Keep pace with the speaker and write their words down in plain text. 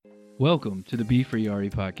Welcome to the Be Free RE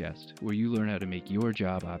podcast, where you learn how to make your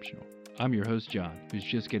job optional. I'm your host, John, who's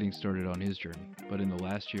just getting started on his journey. But in the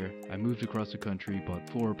last year, I moved across the country, bought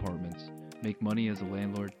 4 apartments, make money as a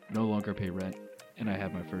landlord, no longer pay rent, and I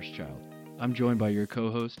have my first child. I'm joined by your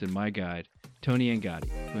co-host and my guide, Tony Angadi,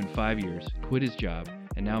 who in 5 years quit his job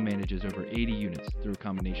and now manages over 80 units through a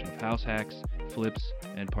combination of house hacks, flips,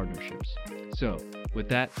 and partnerships. So, with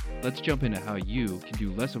that, let's jump into how you can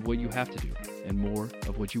do less of what you have to do and more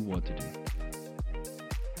of what you want to do.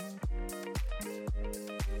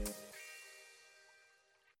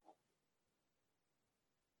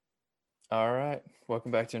 All right.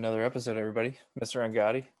 Welcome back to another episode, everybody. Mr.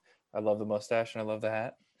 Angadi. I love the mustache and I love the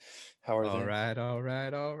hat. How are All things? right.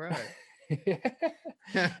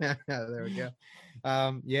 There we go.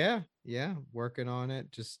 Yeah, working on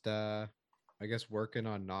it. Just I guess working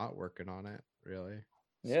on not working on it, really.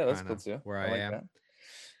 It's Yeah, that's kind cool of too. where I I like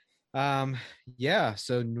am. that.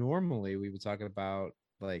 So normally we would talk about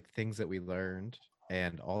like things that we learned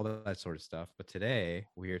and all that sort of stuff. But today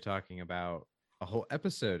we are talking about a whole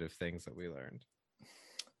episode of things that we learned.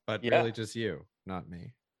 But Yeah. really just you, not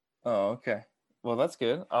me. Oh, okay. Well, that's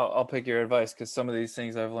good. I'll pick your advice because some of these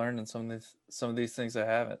things I've learned and some of these things I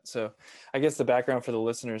haven't. So, I guess the background for the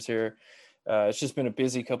listeners here, it's just been a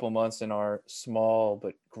busy couple months in our small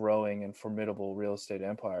but growing and formidable real estate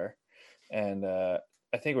empire, and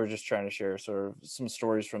I think we're just trying to share sort of some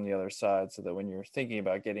stories from the other side, so that when you're thinking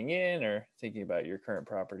about getting in or thinking about your current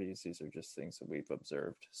properties, these are just things that we've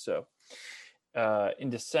observed. So, in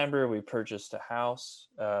December, we purchased a house,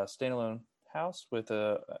 standalone house with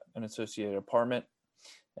an associated apartment,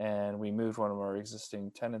 and we moved one of our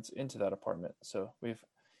existing tenants into that apartment. So we've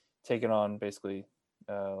taken on basically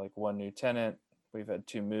like one new tenant. We've had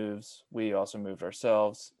 2 moves. We also moved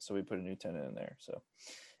ourselves, so we put a new tenant in there. So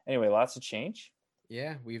anyway, lots of change.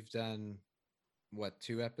 Yeah, we've done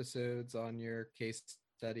 2 episodes on your case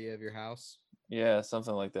study of your house, Yeah,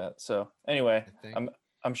 something like that. So anyway, I think.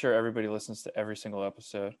 I'm sure everybody listens to every single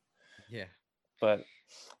episode, Yeah. but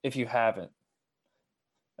if you haven't,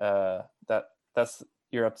 that's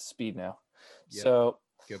you're up to speed now. Yep. So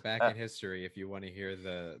Go back in history if you want to hear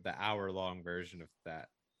the hour-long version of that.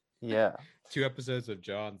 yeah. 2 episodes of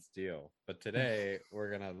John's deal. But today we're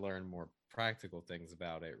going to learn more practical things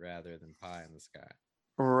about it rather than pie in the sky.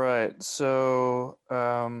 Right. So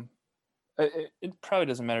it probably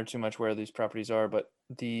doesn't matter too much where these properties are, but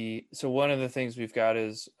one of the things we've got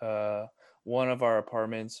is one of our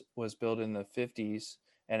apartments was built in the 50s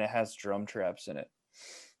and it has drum traps in it.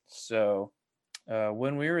 So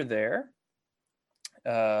when we were there,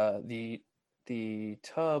 the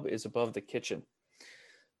tub is above the kitchen.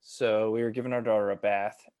 So we were giving our daughter a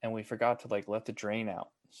bath and we forgot to like let the drain out.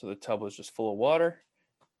 So the tub was just full of water,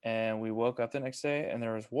 and we woke up the next day and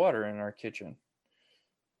there was water in our kitchen.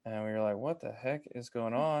 And we were like, what the heck is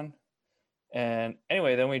going on? And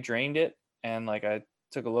anyway, then we drained it, and like I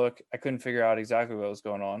took a look. I couldn't figure out exactly what was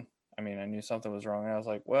going on. I mean, I knew something was wrong, and I was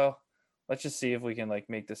like, well, let's just see if we can like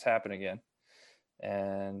make this happen again.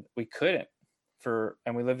 And we couldn't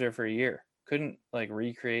and we lived there for a year. Couldn't like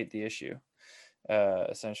recreate the issue,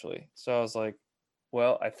 essentially. So I was like,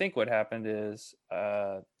 well, I think what happened is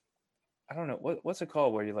I don't know what's it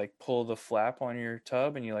called where you like pull the flap on your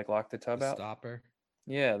tub and you like lock the tub The out. stopper.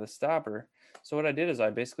 Yeah, the stopper. So what I did is I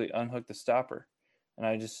basically unhooked the stopper, and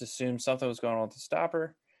I just assumed something was going on with the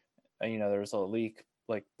stopper. And, there was a leak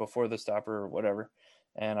like before the stopper or whatever,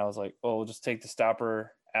 and I was like, "Oh, we'll just take the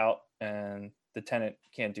stopper out, and the tenant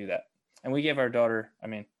can't do that." And we gave our daughter,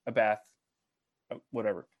 a bath,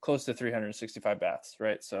 whatever, close to 365 baths,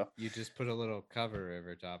 right? So You just put a little cover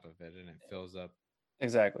over top of it and it fills up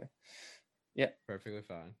exactly, yeah. perfectly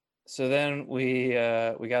fine. So then we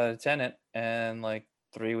got a tenant, and like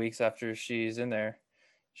 3 weeks after she's in there,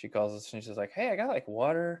 she calls us and she's like, "Hey, I got like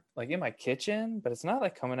water like in my kitchen, but it's not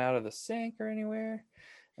like coming out of the sink or anywhere,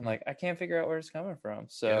 and like I can't figure out where it's coming from."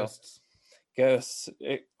 So Ghosts. ghosts.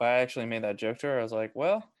 I actually made that joke to her. I was like,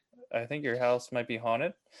 "Well, I think your house might be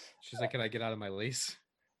haunted." She's like, can I get out of my lease?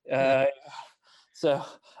 Uh, so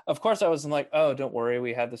of course I wasn't like, "Oh, don't worry,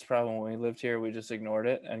 we had this problem when we lived here. We just ignored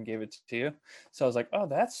it and gave it to you." So I was like, "Oh,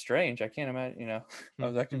 that's strange. I can't imagine." I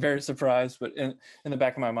was actually very surprised, but in the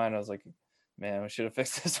back of my mind, I was like, "Man, we should have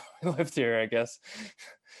fixed this when we lived here, I guess."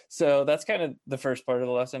 So that's kind of the first part of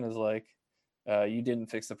the lesson is like, you didn't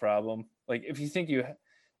fix the problem. Like if you think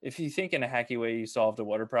in a hacky way you solved a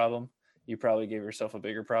water problem, you probably gave yourself a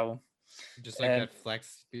bigger problem. Just like And that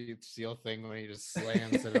Flex Steel thing when he just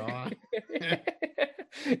slams it on.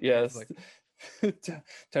 yes, Like,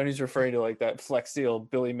 Tony's referring to like that Flex Seal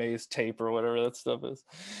Billy Mays tape or whatever that stuff is.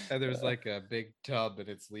 And there's like a big tub and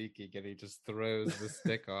it's leaking, and he just throws the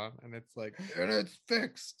stick on, and it's like, and it's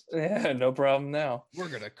fixed. Yeah, no problem now. We're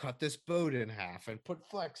gonna cut this boat in half and put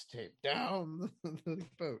flex tape down the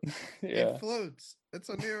boat. Yeah. It floats. It's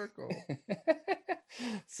a miracle.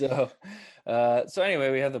 So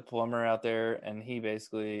anyway, we had the plumber out there, and he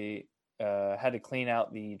basically had to clean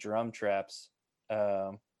out the drum traps,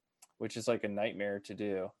 which is like a nightmare to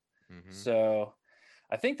do. Mhm. So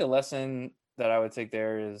I think the lesson that I would take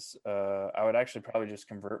there is I would actually probably just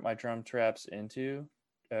convert my drum traps into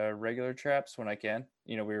regular traps when I can.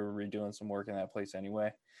 You know, we were redoing some work in that place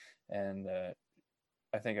anyway, and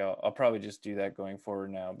I think I'll probably just do that going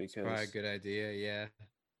forward now, because Probably a good idea. Yeah.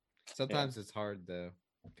 Sometimes it's hard though,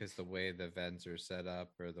 because the way the vents are set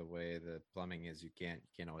up or the way the plumbing is, you can't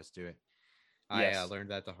always do it. I Yes.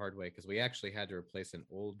 learned that the hard way, because we actually had to replace an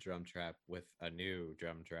old drum trap with a new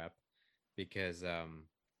drum trap, because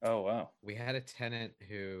Oh wow. we had a tenant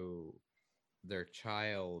who their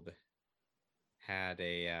child had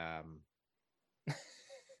a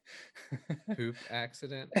poop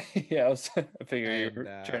accident. Yeah, I figure you were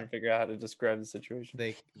And trying to figure out how to describe the situation.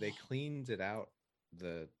 they cleaned it out,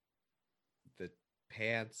 the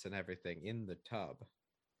pants and everything, in the tub.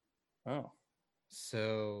 Oh,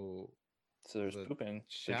 So so there's the poop in the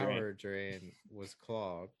shower drain was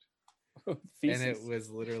clogged, drain. and it Feces. was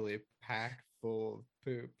literally packed full of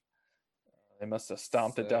poop. They must have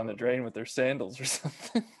stomped it down the So- drain with their sandals or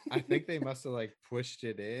something. I think they must have like pushed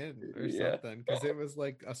it in or Yeah. something, because it was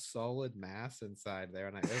like a solid mass inside there,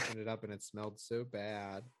 and I opened it up and it smelled so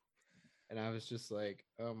bad, and I was just like,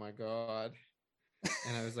 oh my god.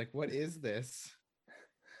 And I was like, what is this?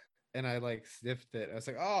 And I like sniffed it. I was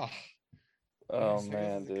like, oh Oh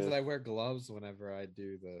man, because dude. I wear gloves whenever I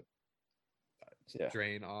do the Yeah.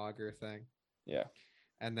 drain auger thing. Yeah.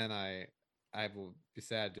 And then I will be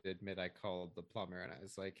sad to admit, I called the plumber and I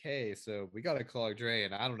was like, hey, so we got a clogged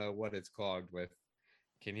drain. I don't know what it's clogged with.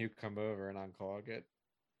 Can you come over and unclog it?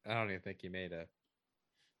 I don't even think he made a.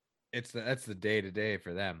 That's the day to day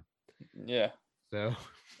for them. Yeah. So,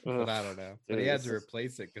 but I don't know. But he Dude, had to this is-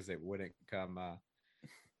 replace it because it wouldn't come.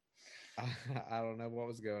 I don't know what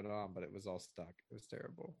was going on, but it was all stuck. It was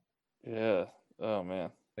terrible, Yeah. Oh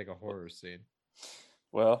man. like a horror scene.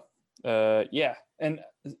 Well, yeah, and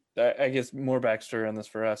I guess more backstory on this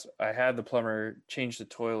for us. I had the plumber change the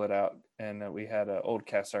toilet out, and we had an old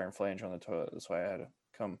cast iron flange on the toilet. That's why I had to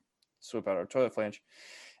come swip out our toilet flange.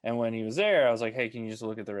 And when he was there, I was like, "Hey, can you just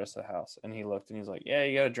look at the rest of the house?" And he looked, and he's like, "Yeah,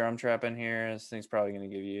 you got a drum trap in here. This thing's probably going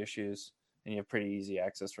to give you issues, and you have pretty easy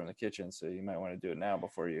access from the kitchen, so you might want to do it now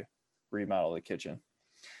before you remodel the kitchen."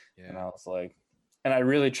 And I Yeah. was like, and I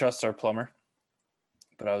really trust our plumber,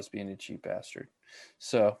 but I was being a cheap bastard.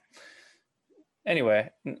 So anyway,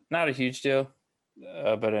 not a huge deal,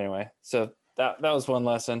 but anyway, so that was one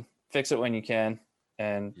lesson. Fix it when you can,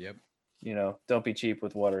 and Yep. don't be cheap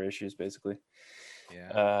with water issues, basically.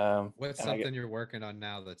 Yeah. What's and I something you're working on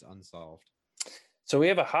now that's unsolved? So we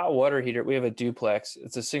have a hot water heater. We have a duplex.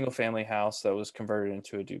 It's a single family house that was converted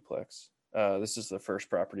into a duplex. This is the first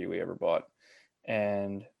property we ever bought.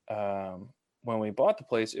 And when we bought the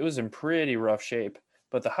place, it was in pretty rough shape,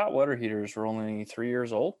 but the hot water heaters were only 3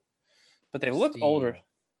 years old, but they look older. Steam.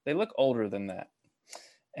 They look older than that.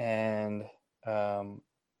 And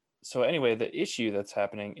so anyway, the issue that's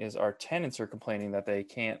happening is our tenants are complaining that they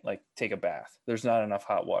can't like take a bath. There's not enough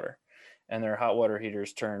hot water, and their hot water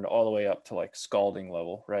heaters turned all the way up to like scalding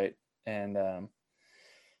level, right? And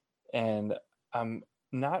I'm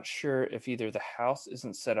not sure if either the house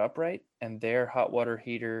isn't set up right and their hot water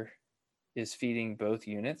heater is feeding both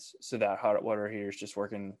units, so that hot water heater is just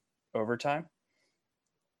working overtime,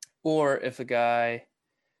 or if a guy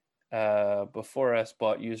before us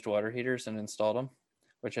bought used water heaters and installed them,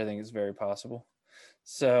 which I think is very possible.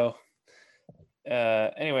 So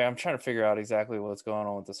anyway, I'm trying to figure out exactly what's going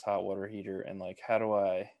on with this hot water heater, and like how do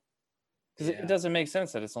I, because Yeah. it doesn't make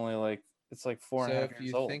sense that it's only like four and a So half if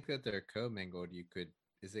years you old. think that they're commingled, you could.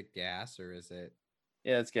 Is it gas or is it?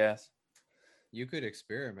 Yeah, it's gas. You could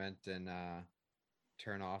experiment and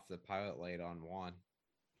turn off the pilot light on one.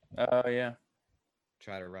 Oh yeah.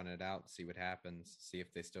 Try to run it out, see what happens. See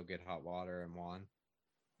if they still get hot water in one.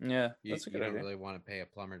 Yeah, You, that's a you good don't idea. really want to pay a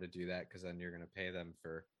plumber to do that, because then you're going to pay them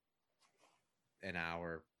for an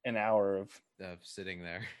hour An hour of of sitting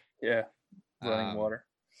there. running Um, water.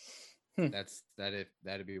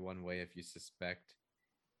 That'd be one way if you suspect.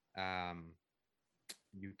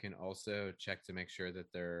 You can also check to make sure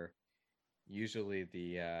that they're usually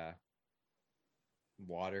the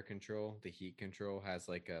water control, the heat control has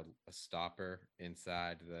like a stopper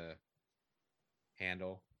inside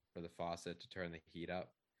handle for the faucet to turn the heat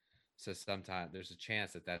up. So sometimes there's a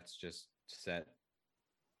chance that that's just set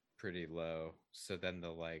pretty low. So then the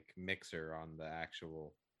like mixer on the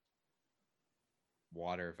actual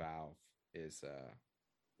water valve is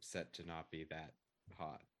set to not be that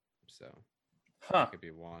hot. So Huh. that could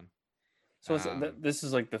be one. So this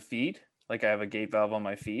is like the feed. Like I have a gate valve on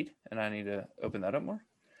my feed, and I need to open that up more.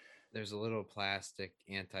 There's a little plastic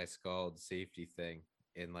anti-scald safety thing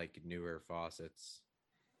in like newer faucets,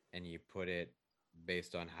 and you put it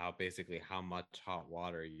based on how much hot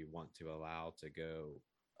water you want to allow to go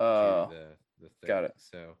to the thing. Got it.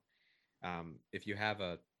 So if you have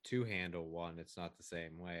a two-handle one, it's not the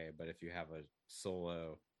same way. But if you have a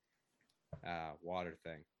solo water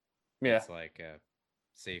thing, it's like a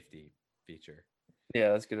safety feature.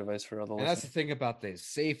 Yeah, that's good advice for all the listeners. That's the thing about the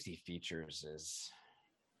safety features is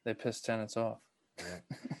they piss tenants off.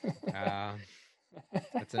 Yeah.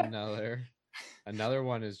 That's another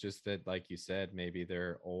one is just that, like you said, maybe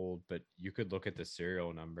they're old, but you could look at the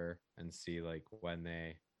serial number and see like when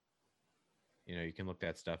they, you can look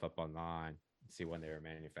that stuff up online and see when they were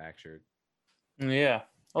manufactured. Yeah,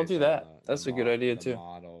 I'll do that. That's a good idea too. The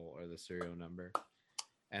model or the serial number.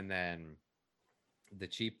 And then the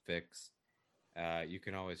cheap fix, you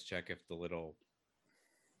can always check if the little,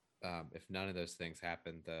 if none of those things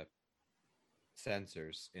happen, the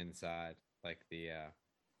sensors inside, like the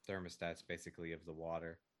thermostats basically of the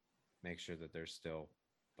water, make sure that they're still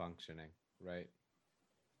functioning, right?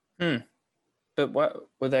 But what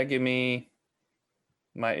would that give me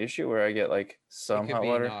my issue where I get like some hot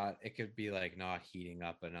water? It could be like not heating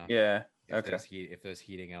up enough. Yeah. If those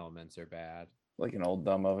heating elements are bad. Like an old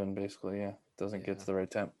dumb oven, basically, yeah. Doesn't get to the right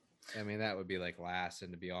temp. I mean, that would be like last,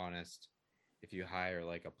 and to be honest, if you hire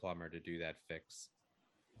like a plumber to do that fix,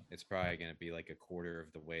 it's probably going to be like a quarter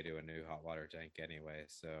of the way to a new hot water tank anyway.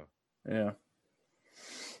 So yeah,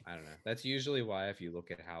 I don't know. That's usually why if you look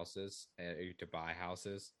at houses to buy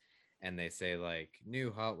houses and they say like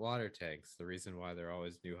new hot water tanks, the reason why they're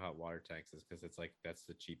always new hot water tanks is because it's like that's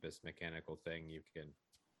the cheapest mechanical thing you can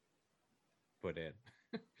put in.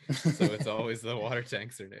 So it's always the water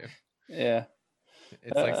tanks are new. Yeah.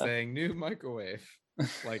 It's like saying new microwave.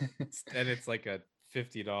 Like, and it's like a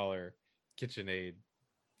 $50 KitchenAid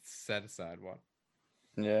set aside one.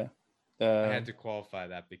 Yeah. I had to qualify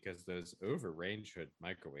that because those over range hood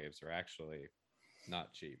microwaves are actually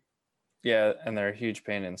not cheap. Yeah, and they're a huge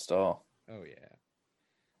pain to install. Oh yeah.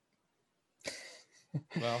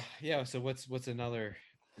 Well, yeah. So what's another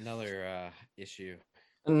issue?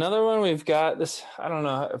 Another one we've got this. I don't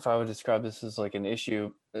know if I would describe this as like an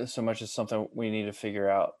issue so much as something we need to figure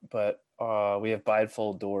out. But we have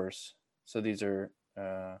bifold doors. So these are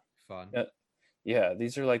fun. Yeah,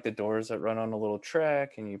 these are like the doors that run on a little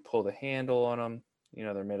track, and you pull the handle on them.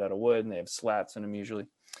 They're made out of wood, and they have slats in them usually.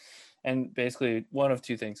 And basically, one of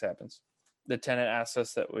two things happens. The tenant asks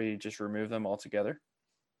us that we just remove them altogether,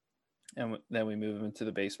 and then we move them into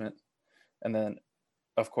the basement. And then,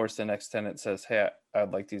 of course, the next tenant says, "Hey,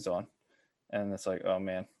 I'd like these on." And it's like, oh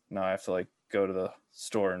man, now I have to like go to the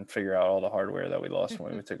store and figure out all the hardware that we lost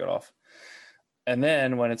when we took it off. And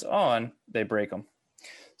then when it's on, they break them.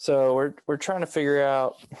 So we're trying to figure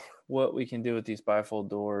out what we can do with these bifold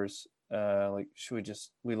doors. Like,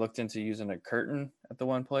 we looked into using a curtain at the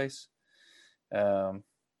one place.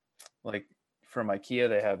 Like from IKEA,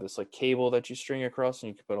 they have this like cable that you string across, and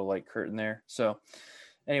you can put a light curtain there. So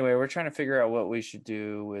anyway, we're trying to figure out what we should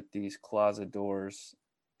do with these closet doors.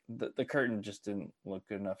 The curtain just didn't look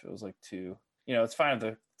good enough. It was like too, it's fine if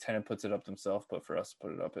the tenant puts it up themselves, but for us to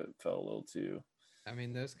put it up, it felt a little too. I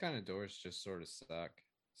mean, those kind of doors just sort of suck.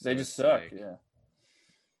 So they just suck, like, yeah.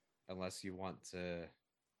 Unless you want to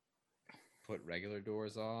put regular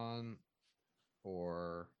doors on,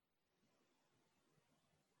 or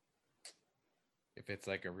if it's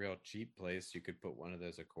like a real cheap place, you could put one of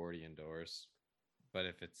those accordion doors. But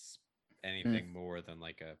if it's anything more than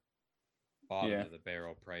like a bottom of the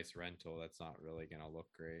barrel price rental, that's not really going to look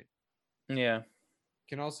great. Yeah. You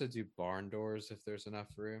can also do barn doors if there's enough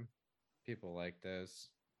room. People like those.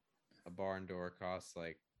 A barn door costs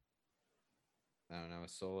like, I don't know, a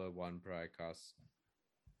solo one probably costs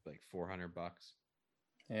like $400.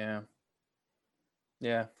 Yeah.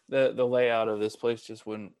 Yeah. The layout of this place just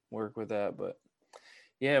wouldn't work with that, but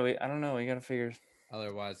yeah, I don't know. We got to figure.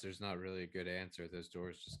 Otherwise, there's not really a good answer. Those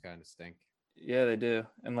doors just kind of stink. Yeah, they do.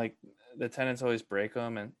 And like the tenants always break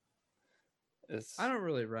them, and I don't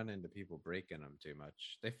really run into people breaking them too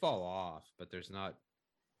much. They fall off, but there's not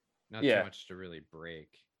too much to really break.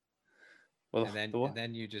 Well, and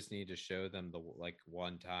then you just need to show them the like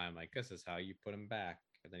one time, like this is how you put them back,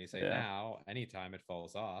 And then you say, Yeah. now, anytime it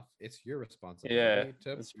falls off, it's your Yeah, responsibility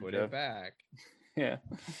to that's your put job. it back. Yeah.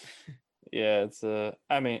 Yeah, it's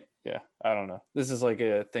I mean, yeah, I don't know. This is like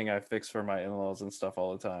a thing I fix for my in-laws and stuff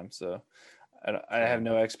all the time. So I have Same.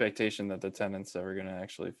 no expectation that the tenant's ever gonna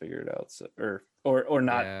actually figure it out. So, or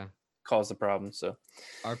not Yeah. cause the problem. So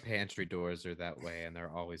Our pantry doors are that way and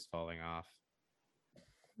they're always falling off.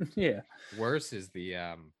 yeah. Worse is the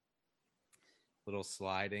little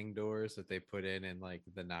sliding doors that they put in like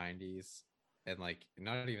the 90s and like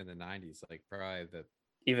not even the 90s, like probably the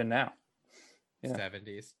Even now. Yeah.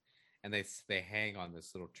 70s, and they hang on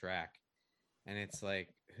this little track, and it's like,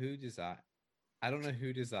 who designed, I don't know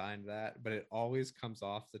who designed that, but it always comes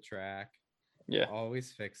off the track. Yeah.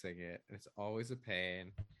 Always fixing it, and it's always a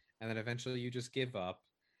pain, and then eventually you just give up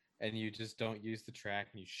and you just don't use the track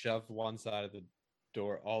and you shove one side of the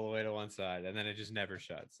door all the way to one side, and then it just never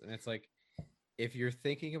shuts. And it's like, if you're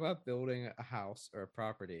thinking about building a house or a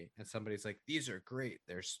property and somebody's like, these are great,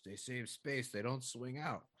 they save space, they don't swing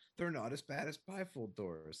out, they're not as bad as bifold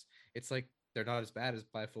doors, it's like, they're not as bad as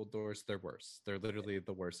bifold doors, they're worse, they're literally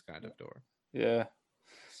the worst kind of door. Yeah.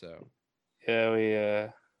 So Yeah,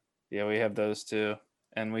 we have those too.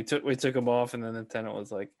 And we took them off, and then the tenant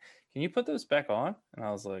was like, "Can you put those back on?" And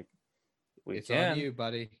I was like, "We it's can. on you,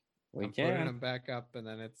 buddy. We I'm putting can." them back up, and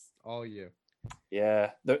then it's all you.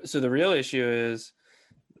 Yeah. So the real issue is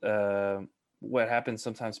what happens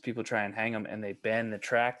sometimes people try and hang them and they bend the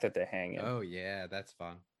track that they hang in. Oh yeah, that's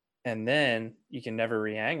fun. And then you can never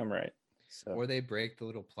rehang them right. So Or they break the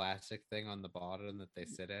little plastic thing on the bottom that they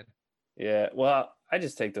sit in. yeah, well, I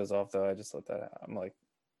just take those off though. I just let that out. I'm like,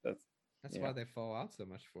 That's yeah. why they fall out so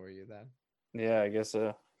much for you then. Yeah, I guess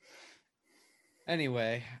so.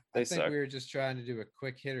 Anyway, They I think suck. we were just trying to do a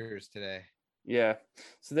quick hitters today. Yeah.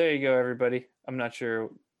 So there you go, everybody. I'm not sure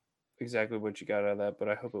exactly what you got out of that, but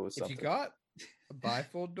I hope it was If something. you got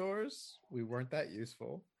bifold doors, we weren't that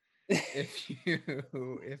useful. If you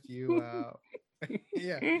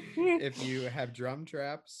yeah, if you have drum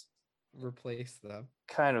traps, replace them.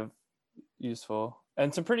 Kind of useful.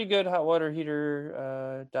 And some pretty good hot water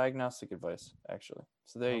heater diagnostic advice, actually.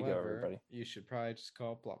 So there you go, everybody. You should probably just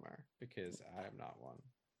call a plumber because I am not one.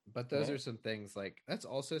 But those Yeah. are some things like, that's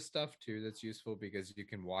also stuff too that's useful because you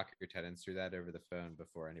can walk your tenants through that over the phone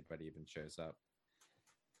before anybody even shows up.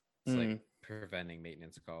 It's like preventing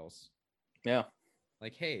maintenance calls. Yeah.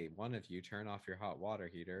 Like, hey, one of you turn off your hot water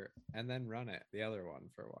heater and then run it, the other one,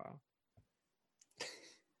 for a while.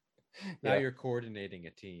 Now you're coordinating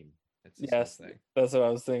a team. It's this whole thing. That's what I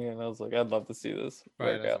was thinking. I was like, I'd love to see this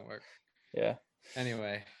Probably work doesn't out. work. Yeah.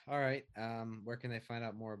 Anyway, all right. Where can they find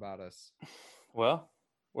out more about us? Well,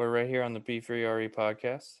 we're right here on the B3RE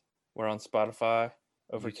podcast. We're on Spotify,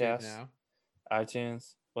 Overcast, YouTube now.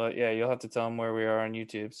 iTunes. Well, yeah, you'll have to tell them where we are on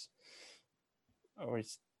YouTube's. Or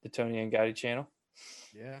it's the Tony and Gotti channel.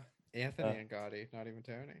 Yeah, Anthony and Gotti, not even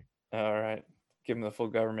Tony. All right. Give them the full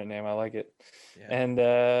government name. I like it. Yeah. And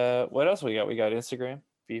what else we got? We got Instagram,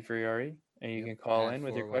 B3RE, and you can call in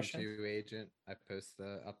with your questions. 412 agent. I post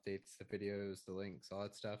the updates, the videos, the links, all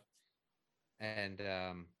that stuff. And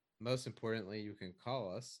most importantly, you can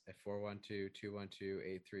call us at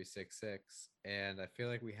 412-212-8366. And I feel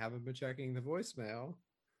like we haven't been checking the voicemail,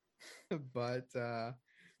 but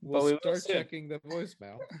we'll start checking the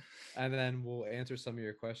voicemail, and then we'll answer some of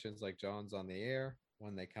your questions like John's on the air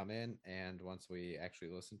when they come in. And once we actually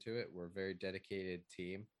listen to it, we're a very dedicated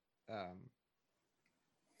team.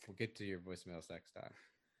 We'll get to your voicemails next time.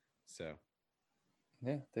 So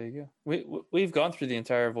yeah, there you go. We've gone through the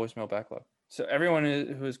entire voicemail backlog, so everyone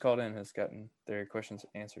who has called in has gotten their questions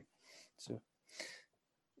answered. So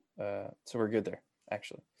we're good there,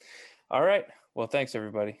 actually. All right. Well, thanks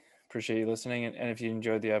everybody. Appreciate you listening. And if you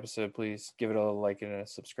enjoyed the episode, please give it a like and a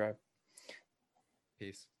subscribe.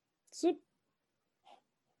 Peace. Zip.